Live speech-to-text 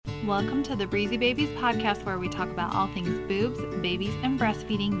Welcome to the Breezy Babies podcast, where we talk about all things boobs, babies, and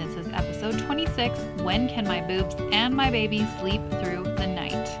breastfeeding. This is episode 26, When Can My Boobs and My Baby Sleep Through the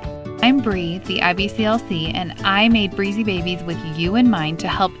Night? I'm Bree, the IBCLC, and I made Breezy Babies with you in mind to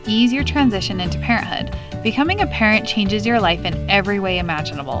help ease your transition into parenthood. Becoming a parent changes your life in every way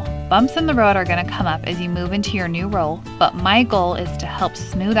imaginable. Bumps in the road are going to come up as you move into your new role, but my goal is to help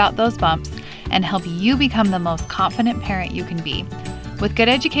smooth out those bumps and help you become the most confident parent you can be. With good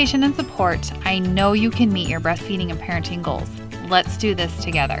education and support, I know you can meet your breastfeeding and parenting goals. Let's do this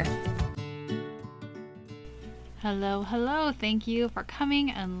together. Hello. Thank you for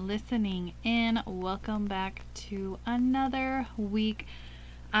coming and listening in. Welcome back to another week.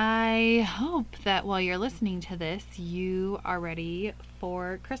 I hope that while you're listening to this, you are ready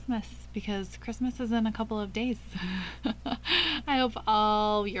for Christmas, because Christmas is in a couple of days. I hope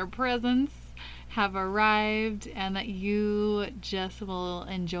all your presents have arrived and that you just will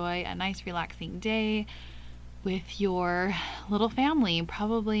enjoy a nice relaxing day with your little family.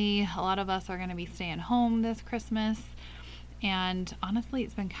 Probably a lot of us are going to be staying home this Christmas, and honestly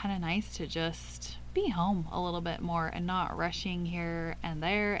it's been kind of nice to just be home a little bit more and not rushing here and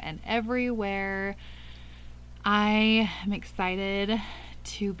there and everywhere. I am excited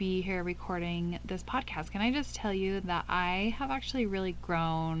to be here recording this podcast. Can I just tell you that I have actually really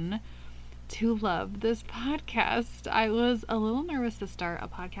grown to love this podcast. I was a little nervous to start a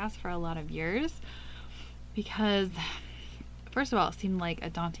podcast for a lot of years because, first of all, it seemed like a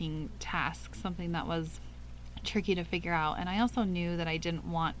daunting task, something that was tricky to figure out. And I also knew that I didn't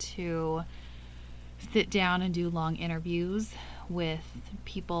want to sit down and do long interviews with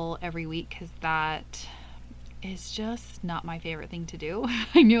people every week, because that is just not my favorite thing to do.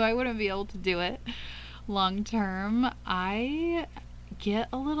 I knew I wouldn't be able to do it long term. I get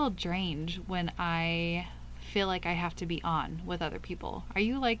a little drained when I feel like I have to be on with other people. Are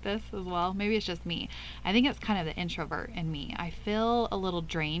you like this as well? Maybe it's just me. I think it's kind of the introvert in me. I feel a little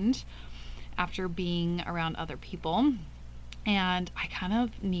drained after being around other people, and I kind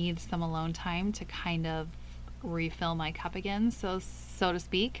of need some alone time to kind of refill my cup again, so to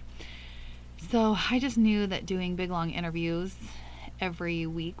speak. So I just knew that doing big long interviews every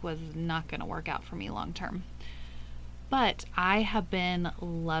week was not going to work out for me long term. But I have been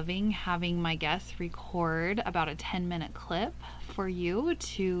loving having my guests record about a 10-minute clip for you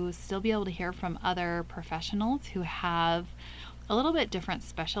to still be able to hear from other professionals who have a little bit different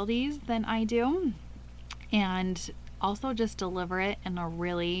specialties than I do, and also just deliver it in a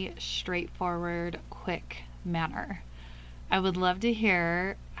really straightforward, quick manner. I would love to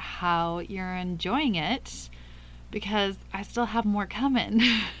hear how you're enjoying it, because I still have more coming.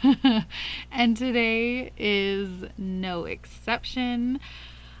 And today is no exception.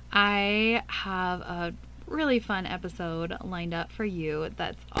 I have a really fun episode lined up for you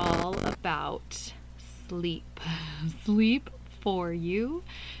that's all about sleep. Sleep for you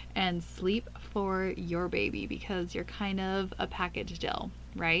and sleep for your baby, because you're kind of a package deal,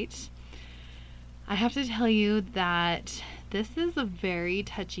 right? I have to tell you that this is a very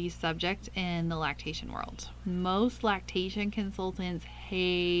touchy subject in the lactation world. Most lactation consultants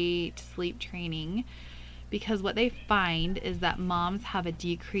hate sleep training because what they find is that moms have a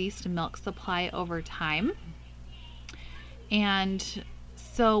decreased milk supply over time. And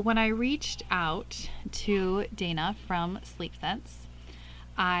so when I reached out to Dana from SleepSense,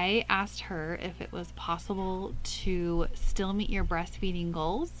 I asked her if it was possible to still meet your breastfeeding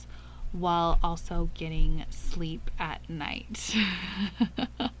goals while also getting sleep at night.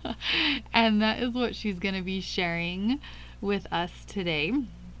 And that is what she's going to be sharing with us today.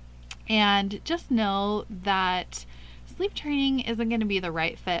 And just know that sleep training isn't going to be the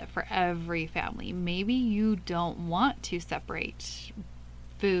right fit for every family. Maybe you don't want to separate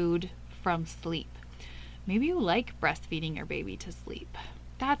food from sleep. Maybe you like breastfeeding your baby to sleep.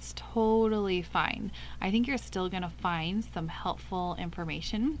 That's totally fine. I think you're still going to find some helpful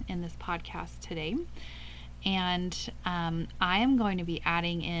information in this podcast today. And I am going to be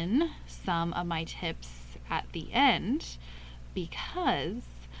adding in some of my tips at the end, because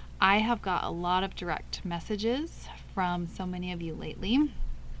I have got a lot of direct messages from so many of you lately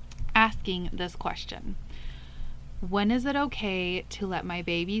asking this question: when is it okay to let my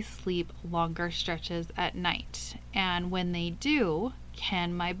baby sleep longer stretches at night? And when they do,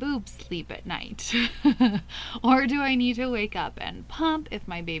 can my boobs sleep at night? Or do I need to wake up and pump if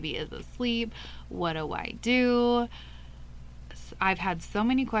my baby is asleep? What do I do? I've had so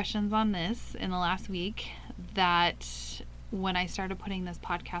many questions on this in the last week that when I started putting this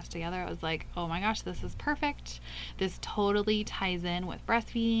podcast together, I was like, oh my gosh, this is perfect. This totally ties in with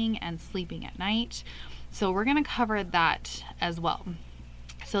breastfeeding and sleeping at night. So we're going to cover that as well.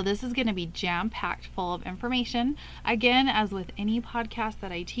 So this is going to be jam-packed full of information. Again, as with any podcast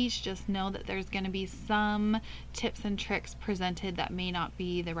that I teach, just know that there's going to be some tips and tricks presented that may not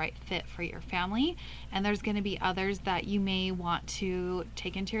be the right fit for your family. And there's going to be others that you may want to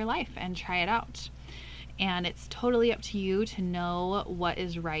take into your life and try it out. And it's totally up to you to know what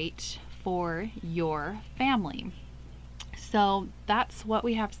is right for your family. So that's what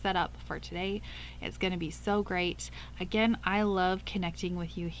we have set up for today. It's going to be so great. Again, I love connecting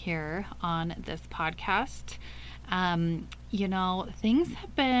with you here on this podcast. Things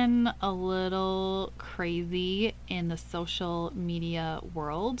have been a little crazy in the social media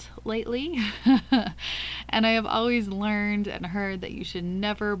world lately. And I have always learned and heard that you should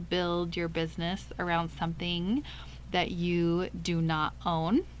never build your business around something that you do not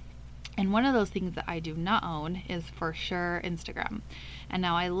own. And one of those things that I do not own is for sure Instagram. And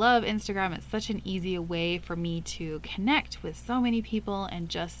now I love Instagram. It's such an easy way for me to connect with so many people and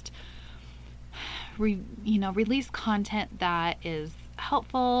just, release content that is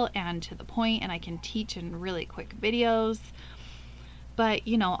helpful and to the point, and I can teach in really quick videos. But,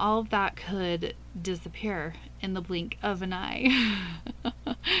 all of that could disappear in the blink of an eye.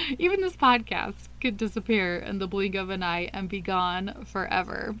 Even this podcast could disappear in the blink of an eye and be gone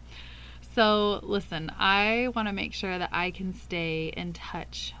forever. So listen, I want to make sure that I can stay in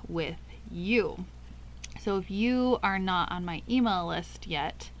touch with you. So if you are not on my email list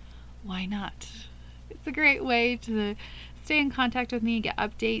yet, why not? It's a great way to stay in contact with me, get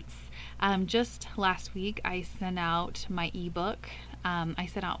updates. Just last week, I sent out my ebook. I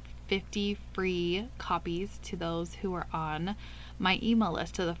sent out 50 free copies to those who were on my email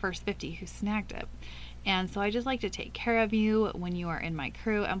list, to the first 50 who snagged it. And so I just like to take care of you when you are in my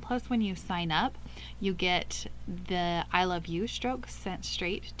crew. And plus, when you sign up, you get the I Love You stroke sent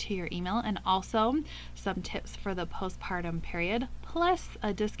straight to your email, and also some tips for the postpartum period, plus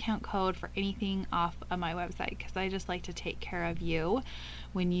a discount code for anything off of my website, because I just like to take care of you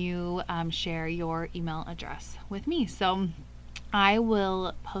when you share your email address with me. So I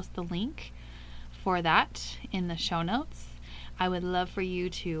will post the link for that in the show notes. I would love for you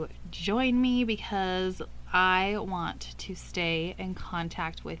to join me because I want to stay in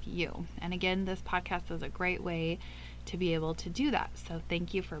contact with you. And again, this podcast is a great way to be able to do that. So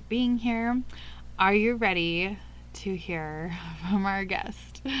thank you for being here. Are you ready to hear from our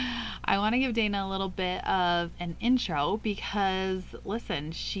guest? I want to give Dana a little bit of an intro because,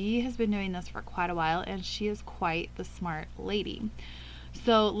 listen, she has been doing this for quite a while and she is quite the smart lady.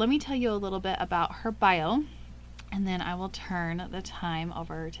 So let me tell you a little bit about her bio, and then I will turn the time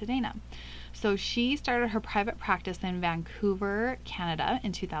over to Dana. So she started her private practice in Vancouver, Canada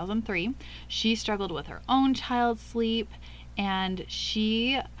in 2003. She struggled with her own child's sleep, and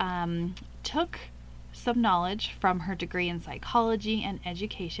she took some knowledge from her degree in psychology and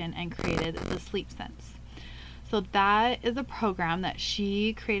education and created the Sleep Sense. So that is a program that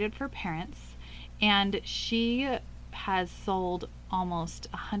she created for parents, and she has sold almost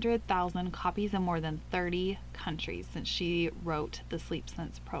 100,000 copies in more than 30 countries since she wrote the Sleep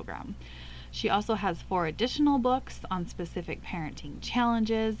Sense program. She also has 4 additional books on specific parenting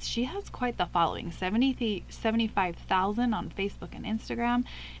challenges. She has quite the following, 75,000 on Facebook and Instagram,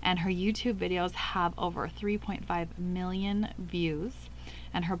 and her YouTube videos have over 3.5 million views,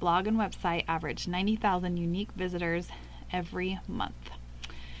 and her blog and website average 90,000 unique visitors every month.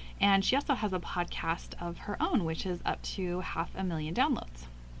 And she also has a podcast of her own, which is up to 500,000 downloads.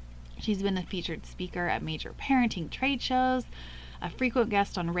 She's been a featured speaker at major parenting trade shows, a frequent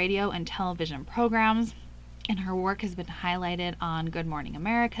guest on radio and television programs, and her work has been highlighted on Good Morning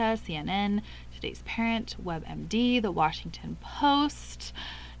America, CNN, Today's Parent, WebMD, The Washington Post.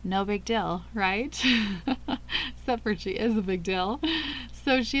 No big deal, right? Except for she is a big deal.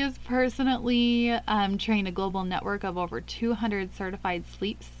 So she has personally trained a global network of over 200 certified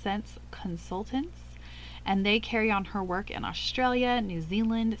Sleep Sense consultants, and they carry on her work in Australia, New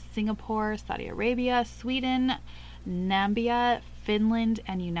Zealand, Singapore, Saudi Arabia, Sweden, Namibia, Finland,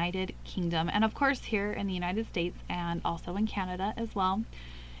 and United Kingdom, and of course here in the United States and also in Canada as well.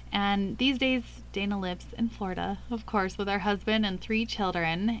 And these days, Dana lives in Florida, of course, with her husband and 3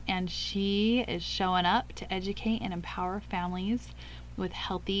 children, and she is showing up to educate and empower families with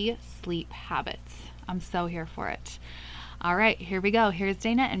healthy sleep habits. I'm so here for it. All right, here we go. Here's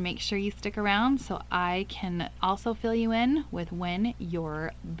Dana, and make sure you stick around so I can also fill you in with when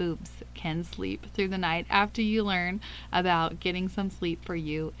your boobs can sleep through the night after you learn about getting some sleep for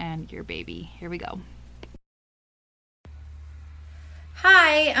you and your baby. Here we go.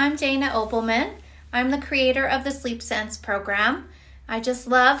 Hi, I'm Dana Opelman. I'm the creator of the Sleep Sense program. I just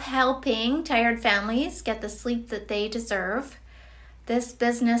love helping tired families get the sleep that they deserve. This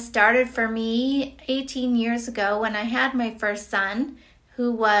business started for me 18 years ago when I had my first son,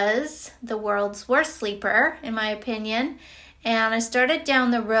 who was the world's worst sleeper, in my opinion. And I started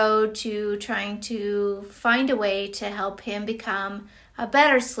down the road to trying to find a way to help him become a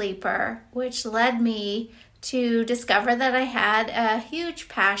better sleeper, which led me to discover that I had a huge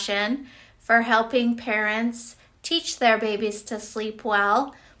passion for helping parents teach their babies to sleep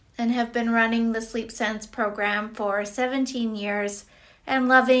well, and have been running the Sleep Sense program for 17 years and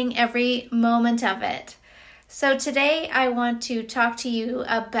loving every moment of it. So today I want to talk to you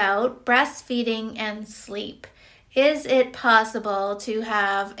about breastfeeding and sleep. Is it possible to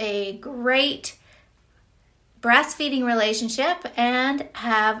have a great breastfeeding relationship and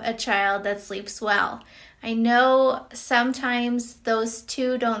have a child that sleeps well? I know sometimes those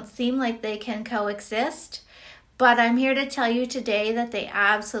two don't seem like they can coexist, but I'm here to tell you today that they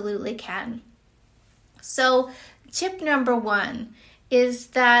absolutely can. So, tip number 1 is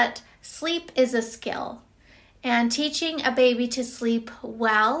that sleep is a skill, and teaching a baby to sleep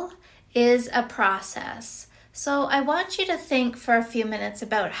well is a process. So I want you to think for a few minutes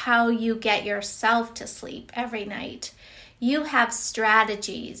about how you get yourself to sleep every night. You have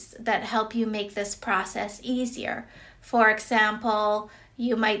strategies that help you make this process easier. For example,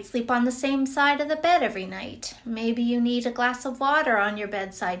 you might sleep on the same side of the bed every night. Maybe you need a glass of water on your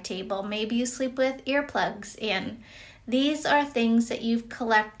bedside table. Maybe you sleep with earplugs in. These are things that you've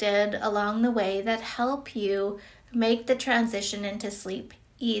collected along the way that help you make the transition into sleep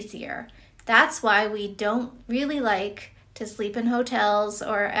easier. That's why we don't really like to sleep in hotels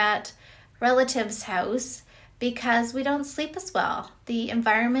or at relatives' house, because we don't sleep as well. The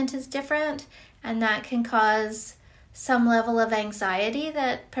environment is different, and that can cause some level of anxiety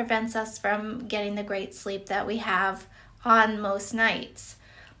that prevents us from getting the great sleep that we have on most nights.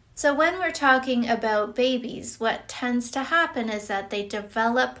 So when we're talking about babies, what tends to happen is that they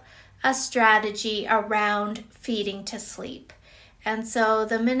develop a strategy around feeding to sleep. And so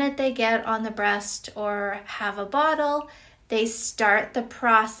the minute they get on the breast or have a bottle, they start the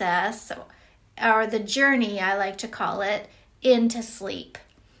process, or the journey, I like to call it, into sleep.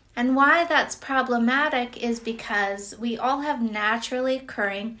 And why that's problematic is because we all have naturally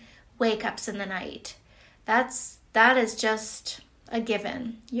occurring wake-ups in the night. That is just a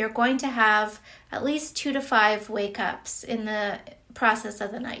given. You're going to have at least 2 to 5 wake-ups in the process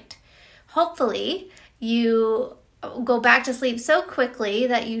of the night. Hopefully, you go back to sleep so quickly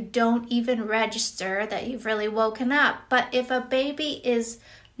that you don't even register that you've really woken up. But if a baby is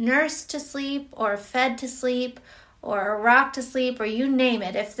nursed to sleep or fed to sleep or rocked to sleep, or you name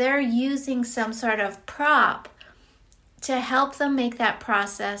it, if they're using some sort of prop to help them make that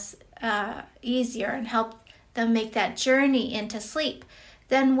process easier and help them make that journey into sleep,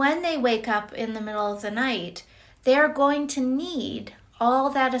 then when they wake up in the middle of the night, they're going to need all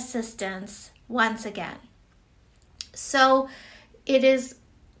that assistance once again. So it is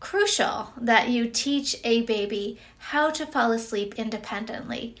crucial that you teach a baby how to fall asleep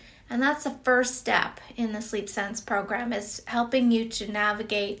independently. And that's the first step in the Sleep Sense program, is helping you to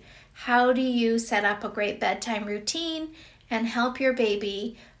navigate how do you set up a great bedtime routine and help your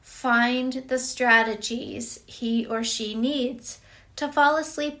baby find the strategies he or she needs to fall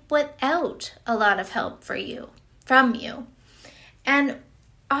asleep without a lot of help from you. And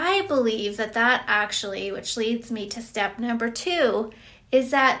I believe that actually, which leads me to step number 2,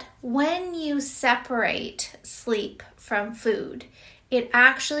 is that when you separate sleep from food, it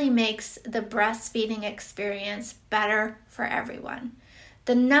actually makes the breastfeeding experience better for everyone.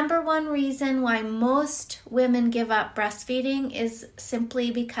 The number one reason why most women give up breastfeeding is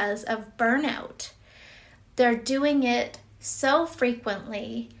simply because of burnout. They're doing it so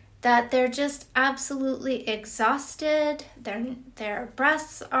frequently that they're just absolutely exhausted. Their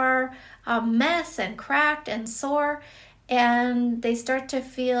breasts are a mess and cracked and sore, and they start to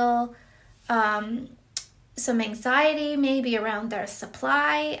feel some anxiety maybe around their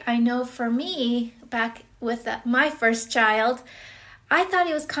supply. I know for me, back with my first child, I thought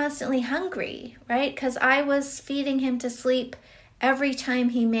he was constantly hungry, right? Because I was feeding him to sleep every time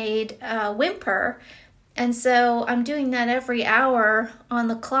he made a whimper. And so I'm doing that every hour on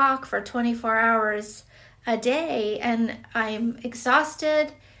the clock for 24 hours a day, and I'm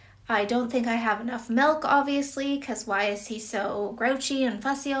exhausted. I don't think I have enough milk, obviously, because why is he so grouchy and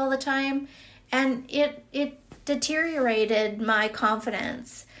fussy all the time? And it deteriorated my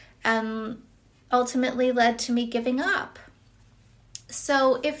confidence and ultimately led to me giving up.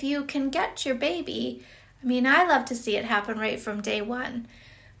 So if you can get your baby, I love to see it happen right from day one.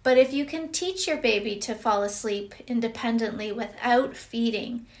 But if you can teach your baby to fall asleep independently without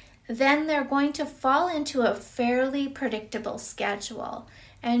feeding, then they're going to fall into a fairly predictable schedule.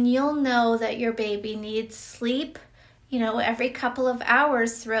 And you'll know that your baby needs sleep, every couple of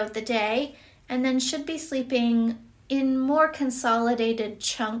hours throughout the day, and then should be sleeping in more consolidated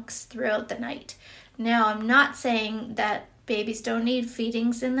chunks throughout the night. Now, I'm not saying that babies don't need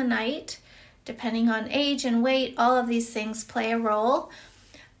feedings in the night. Depending on age and weight, all of these things play a role.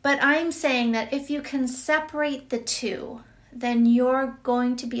 But I'm saying that if you can separate the two, then you're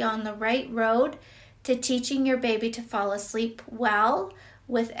going to be on the right road to teaching your baby to fall asleep well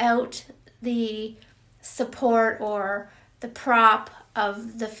without the support or the prop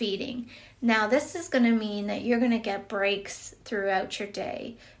of the feeding. Now, this is going to mean that you're going to get breaks throughout your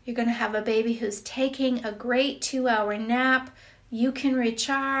day. You're going to have a baby who's taking a great 2-hour nap. You can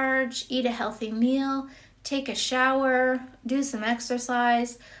recharge, eat a healthy meal, take a shower, do some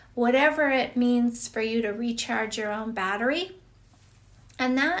exercise, whatever it means for you to recharge your own battery.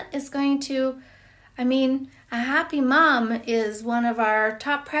 And that is going to, a happy mom is one of our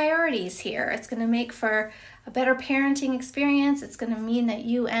top priorities here. It's going to make for a better parenting experience. It's going to mean that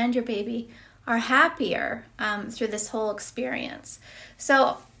you and your baby are happier through this whole experience.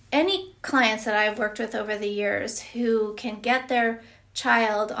 So any clients that I've worked with over the years who can get their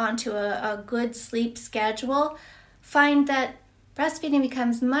child onto a good sleep schedule find that breastfeeding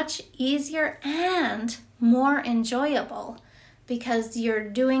becomes much easier and more enjoyable because you're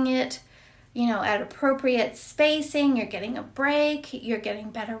doing it, at appropriate spacing, you're getting a break, you're getting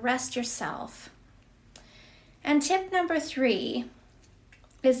better rest yourself. And tip number 3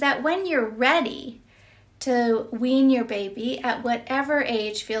 is that when you're ready to wean your baby at whatever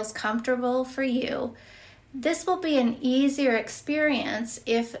age feels comfortable for you, this will be an easier experience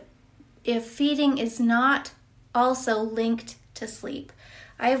if feeding is not also linked to sleep.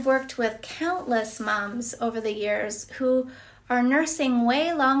 I've worked with countless moms over the years who are nursing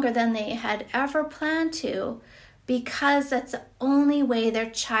way longer than they had ever planned to because that's the only way their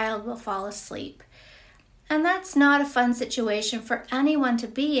child will fall asleep. And that's not a fun situation for anyone to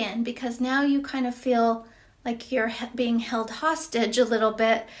be in because now you kind of feel like you're being held hostage a little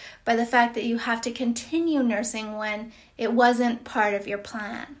bit by the fact that you have to continue nursing when it wasn't part of your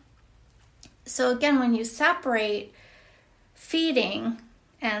plan. So again, when you separate feeding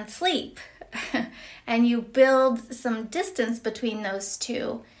and sleep and you build some distance between those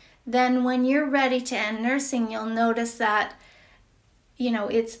two, then when you're ready to end nursing, you'll notice that,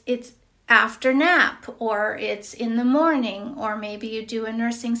 it's after nap, or it's in the morning, or maybe you do a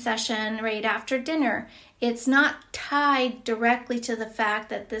nursing session right after dinner. It's not tied directly to the fact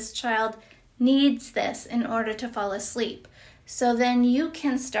that this child needs this in order to fall asleep. So then you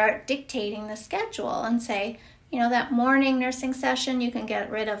can start dictating the schedule and say, that morning nursing session, you can get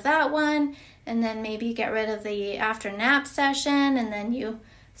rid of that one, and then maybe get rid of the after nap session, and then you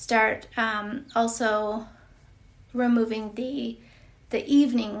start also removing the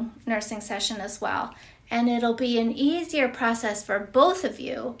evening nursing session as well. And it'll be an easier process for both of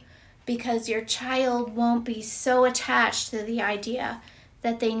you because your child won't be so attached to the idea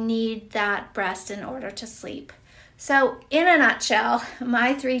that they need that breast in order to sleep. So in a nutshell,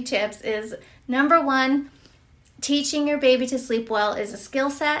 my 3 tips is, number 1, teaching your baby to sleep well is a skill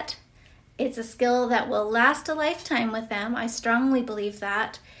set. It's a skill that will last a lifetime with them. I strongly believe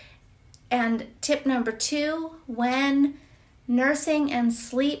that. And tip number 2, when nursing and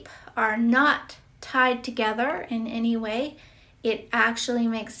sleep are not tied together in any way, it actually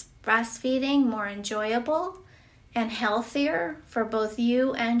makes breastfeeding more enjoyable and healthier for both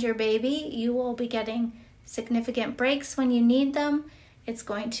you and your baby. You will be getting significant breaks when you need them. It's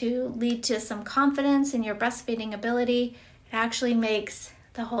going to lead to some confidence in your breastfeeding ability. It actually makes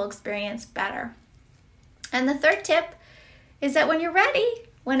the whole experience better. And the 3rd tip is that when you're ready,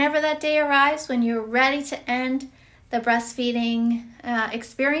 whenever that day arrives, when you're ready to end the breastfeeding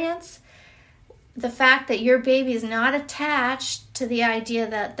experience, the fact that your baby is not attached to the idea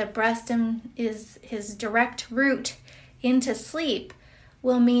that the breast is his direct route into sleep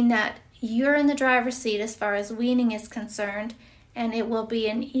will mean that you're in the driver's seat as far as weaning is concerned, and it will be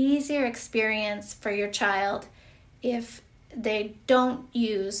an easier experience for your child if they don't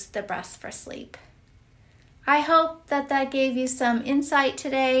use the breast for sleep. I hope that gave you some insight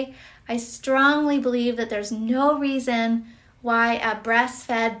today. I strongly believe that there's no reason why a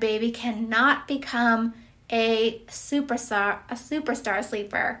breastfed baby cannot become a superstar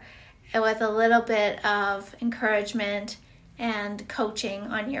sleeper with a little bit of encouragement and coaching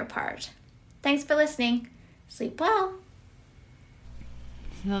on your part. Thanks for listening. Sleep well.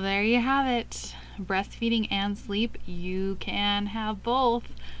 So there you have it. Breastfeeding and sleep, you can have both.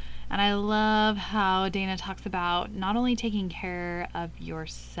 And I love how Dana talks about not only taking care of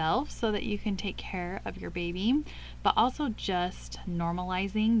yourself so that you can take care of your baby, but also just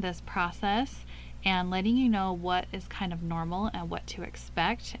normalizing this process and letting you know what is kind of normal and what to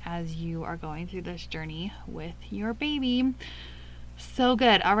expect as you are going through this journey with your baby. So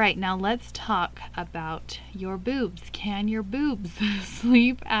good. All right, now let's talk about your boobs. Can your boobs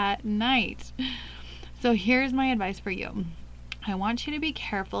sleep at night? So here's my advice for you. I want you to be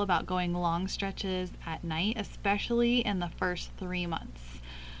careful about going long stretches at night, especially in the first 3 months.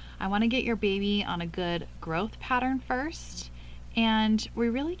 I want to get your baby on a good growth pattern first, and we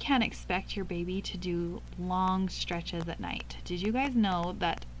really can't expect your baby to do long stretches at night. Did you guys know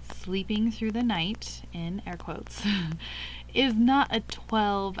that sleeping through the night, in air quotes, is not a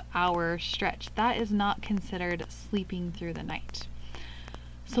 12-hour stretch? That is not considered sleeping through the night.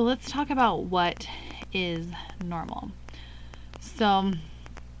 So let's talk about what is normal. So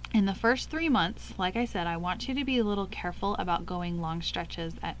in the first 3 months, like I said, I want you to be a little careful about going long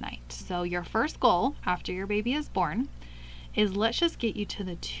stretches at night. So your first goal after your baby is born is, let's just get you to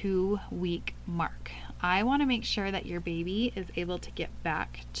the 2-week mark. I want to make sure that your baby is able to get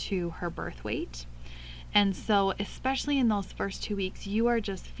back to her birth weight. And so especially in those first 2 weeks, you are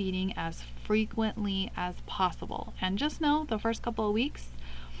just feeding as frequently as possible. And just know the first couple of weeks,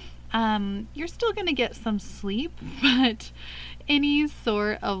 you're still going to get some sleep, but any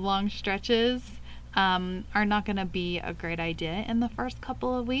sort of long stretches are not going to be a great idea in the first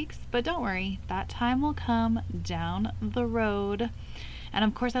couple of weeks. But don't worry, that time will come down the road. And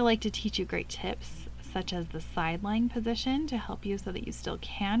of course, I like to teach you great tips, such as the sideline position, to help you so that you still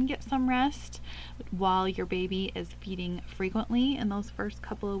can get some rest while your baby is feeding frequently in those first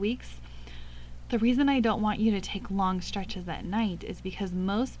couple of weeks. The reason I don't want you to take long stretches at night is because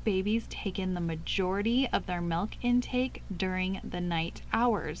most babies take in the majority of their milk intake during the night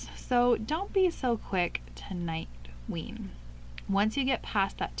hours. So don't be so quick to night wean. Once you get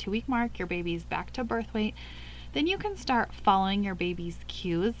past that 2-week mark, your baby's back to birth weight, then you can start following your baby's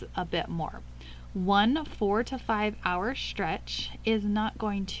cues a bit more. One 4 to 5 hour stretch is not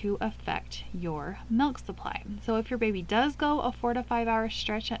going to affect your milk supply. So if your baby does go a 4 to 5 hour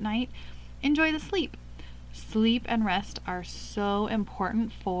stretch at night, enjoy the sleep. Sleep and rest are so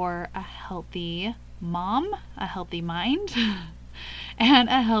important for a healthy mom, a healthy mind, and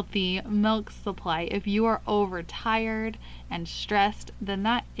a healthy milk supply. If you are overtired and stressed, then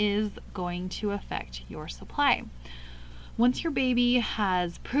that is going to affect your supply. Once your baby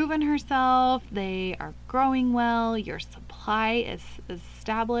has proven herself, they are growing well, your supply is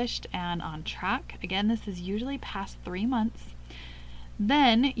established and on track. Again, this is usually past 3 months.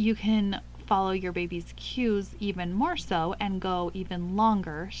 Then you can follow your baby's cues even more so and go even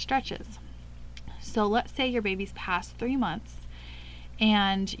longer stretches. So let's say your baby's past 3 months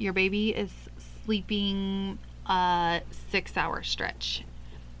and your baby is sleeping a 6-hour stretch.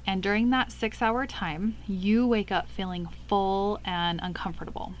 And during that 6-hour time, you wake up feeling full and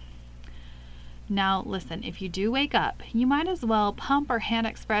uncomfortable. Now listen, if you do wake up, you might as well pump or hand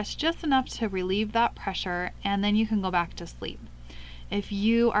express just enough to relieve that pressure, and then you can go back to sleep. If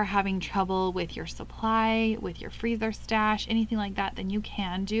you are having trouble with your supply, with your freezer stash, anything like that, then you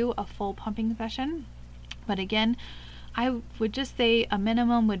can do a full pumping session. But again, I would just say a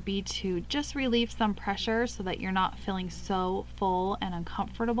minimum would be to just relieve some pressure so that you're not feeling so full and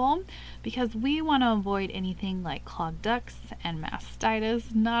uncomfortable, because we want to avoid anything like clogged ducts and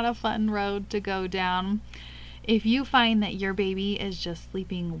mastitis. Not a fun road to go down. If you find that your baby is just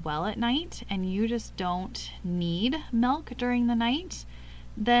sleeping well at night and you just don't need milk during the night,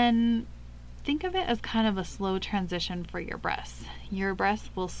 then think of it as kind of a slow transition for your breasts. Your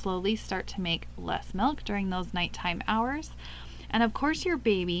breasts will slowly start to make less milk during those nighttime hours. And of course, your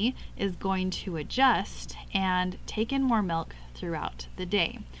baby is going to adjust and take in more milk throughout the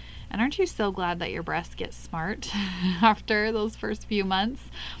day. And aren't you so glad that your breasts get smart after those first few months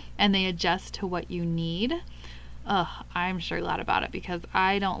and they adjust to what you need? I'm sure glad about it, because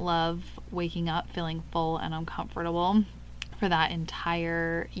I don't love waking up feeling full and uncomfortable for that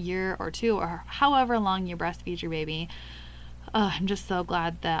entire year or 2 or however long you breastfeed your baby. I'm just so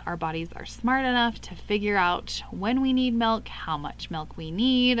glad that our bodies are smart enough to figure out when we need milk, how much milk we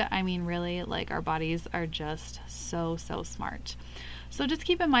need. I mean, really, like, our bodies are just so smart. So just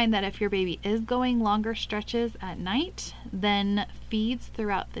keep in mind that if your baby is going longer stretches at night, then feeds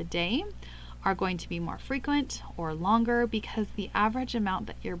throughout the day are going to be more frequent or longer, because the average amount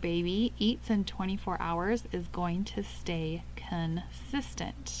that your baby eats in 24 hours is going to stay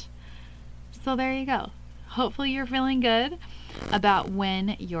consistent. So there you go. hopefully you're feeling good about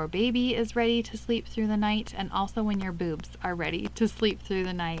when your baby is ready to sleep through the night, and also when your boobs are ready to sleep through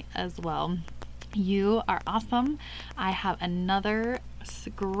the night as well. You are awesome. I have another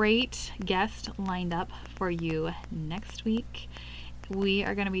great guest lined up for you next week. We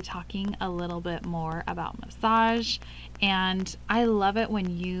are going to be talking a little bit more about massage, and I love it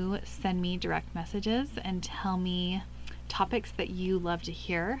when you send me direct messages and tell me topics that you love to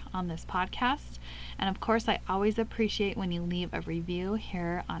hear on this podcast. And of course, I always appreciate when you leave a review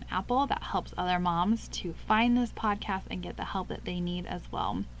here on Apple. That helps other moms to find this podcast and get the help that they need as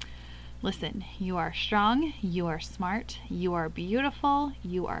well. Listen, you are strong, you are smart, you are beautiful,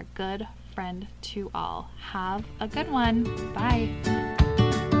 you are a good friend to all. Have a good one. Bye.